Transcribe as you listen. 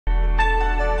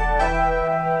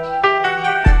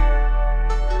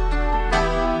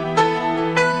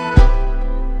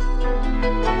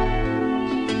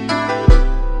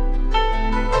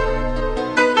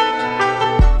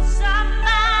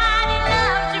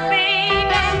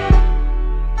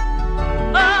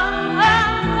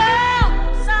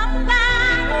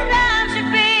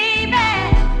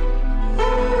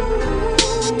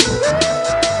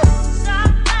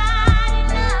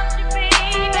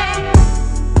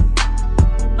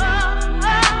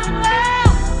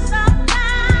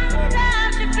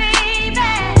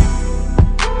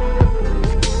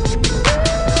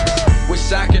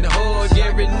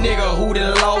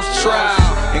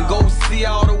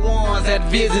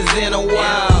visits in a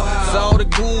while. Saw the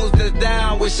goons that's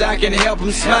down, wish I can help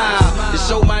them smile. To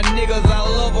show my niggas I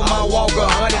love them, I walk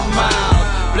 100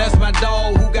 miles. Bless my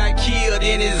dog who got killed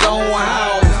in his own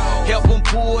house. Help them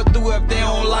pull through if they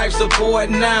on life support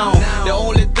now. The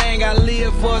only thing I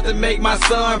live for is to make my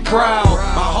son proud.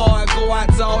 My heart go out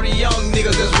to all the young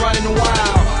niggas that's running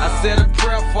wild. I said a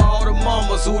prayer for all the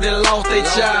mamas who done lost their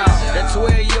child. That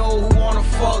 12-year-old who wanna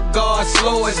fuck God,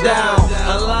 slow it down.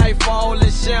 Her life all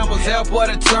in shambles, help her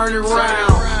to turn it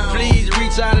around. Please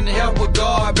reach out and help her,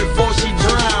 God, before she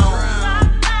drown.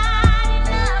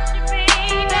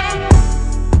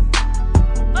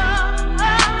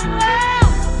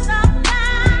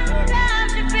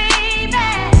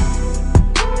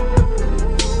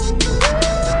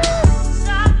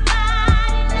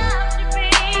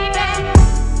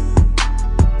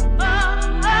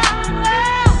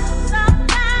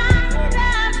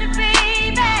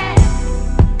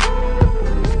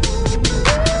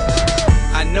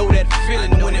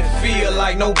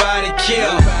 Like nobody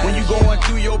care. When you going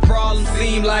through your problems,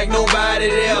 seem like nobody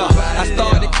there. I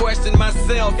started to question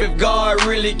myself if God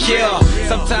really care.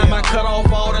 Sometimes I cut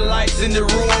off all the lights in the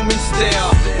room and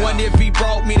stare. Wonder if he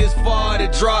brought me this far to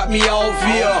drop me off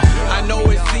here. I know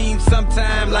it seems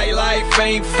sometimes like life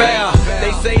ain't fair.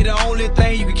 They say the only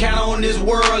thing you can count on this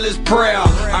world is prayer.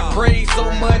 I prayed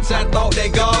so much I thought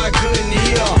that God couldn't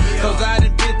hear. Cause I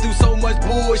done been through so much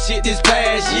bullshit this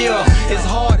past year. It's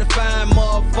hard to find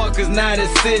motherfuckers now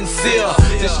that's sincere.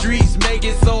 The streets make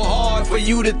it so hard for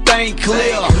you to think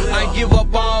clear. I give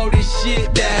up all this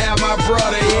shit to have my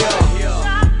brother here.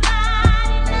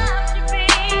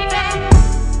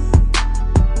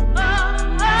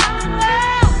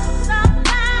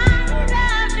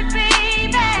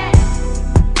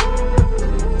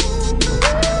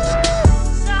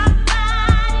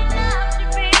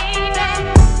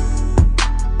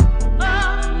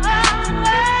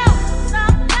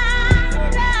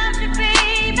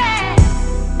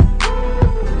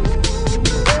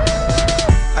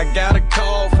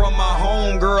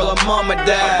 Mama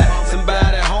died,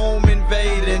 somebody home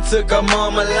invaded and took her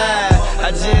mama alive.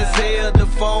 I just held the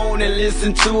phone and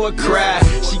listened to her cry.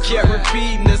 She kept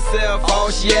repeating herself, all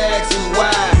she asked was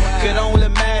why. Could only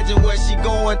imagine what she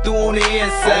going through on the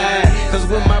inside. Cause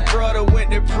when my brother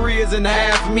went to prison,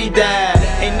 half of me died.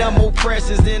 Ain't no more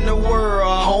precious in the world,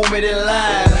 homie, than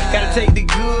life. Gotta take the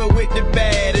good with the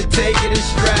bad and take it in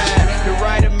stride. The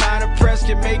right amount of press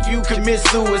can make you commit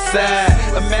suicide.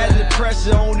 Imagine the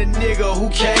pressure on the nigga who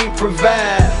can't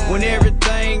provide. When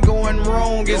everything going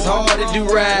wrong, it's hard to do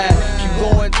right.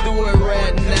 Keep going through it right.